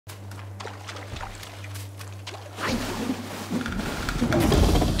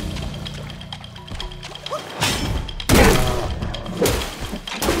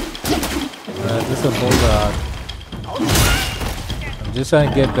just trying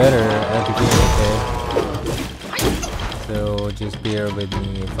to get better at the game, okay? So just bear with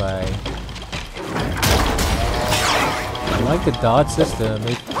me if I like the dodge system.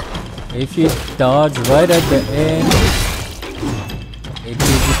 If you dodge right at the end, it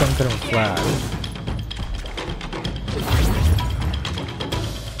gives you some kind of flash.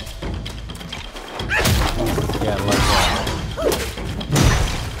 Yeah, like that.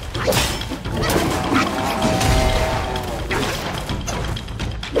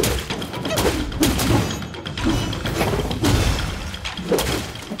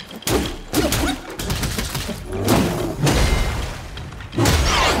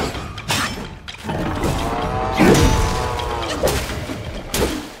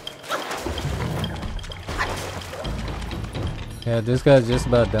 Yeah, this guy's just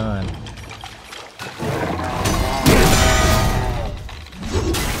about done.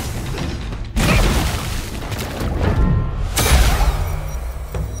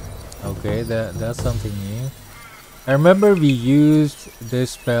 Okay, that's something new. I remember we used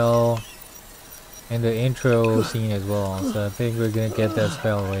this spell in the intro scene as well, so I think we're gonna get that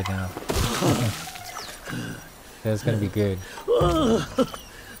spell right now. That's gonna be good.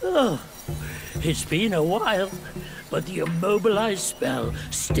 It's been a while, but the Immobilize spell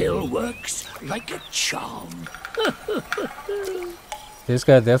still works like a charm. This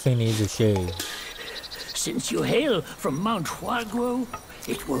guy definitely needs a shave. Since you hail from Mount Huaguo,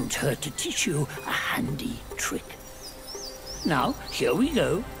 it won't hurt to teach you a handy trick. Now, here we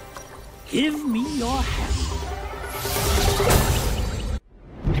go. Give me your hand.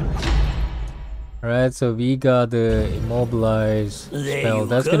 Alright, so we got the Immobilize spell.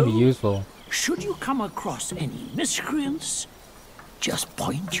 That's gonna be useful. Should you come across any miscreants, just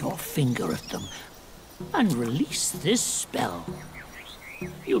point your finger at them and release this spell.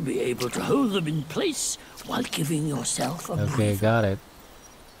 You'll be able to hold them in place while giving yourself a breather. Okay, got it.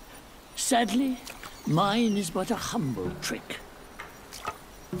 Sadly, mine is but a humble trick.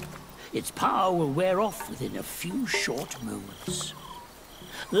 Its power will wear off within a few short moments.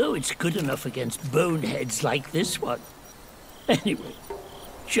 Though it's good enough against boneheads like this one. Anyway,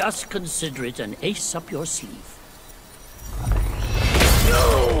 just consider it an ace up your sleeve.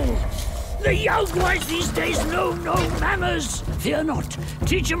 No! The young boys these days know no manners! Fear not,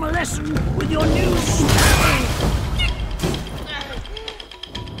 teach them a lesson with your new spell!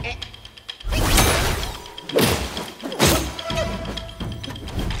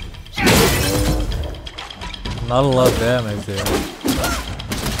 Not a lot of damage there.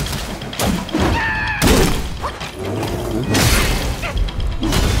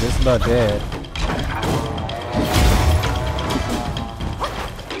 Just about dead.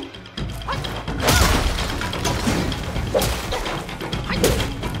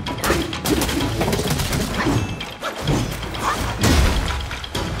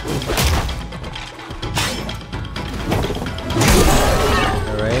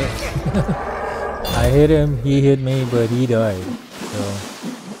 I hit him, he hit me, but he died. So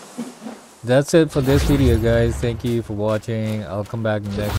that's it for this video, guys. Thank you for watching. I'll come back next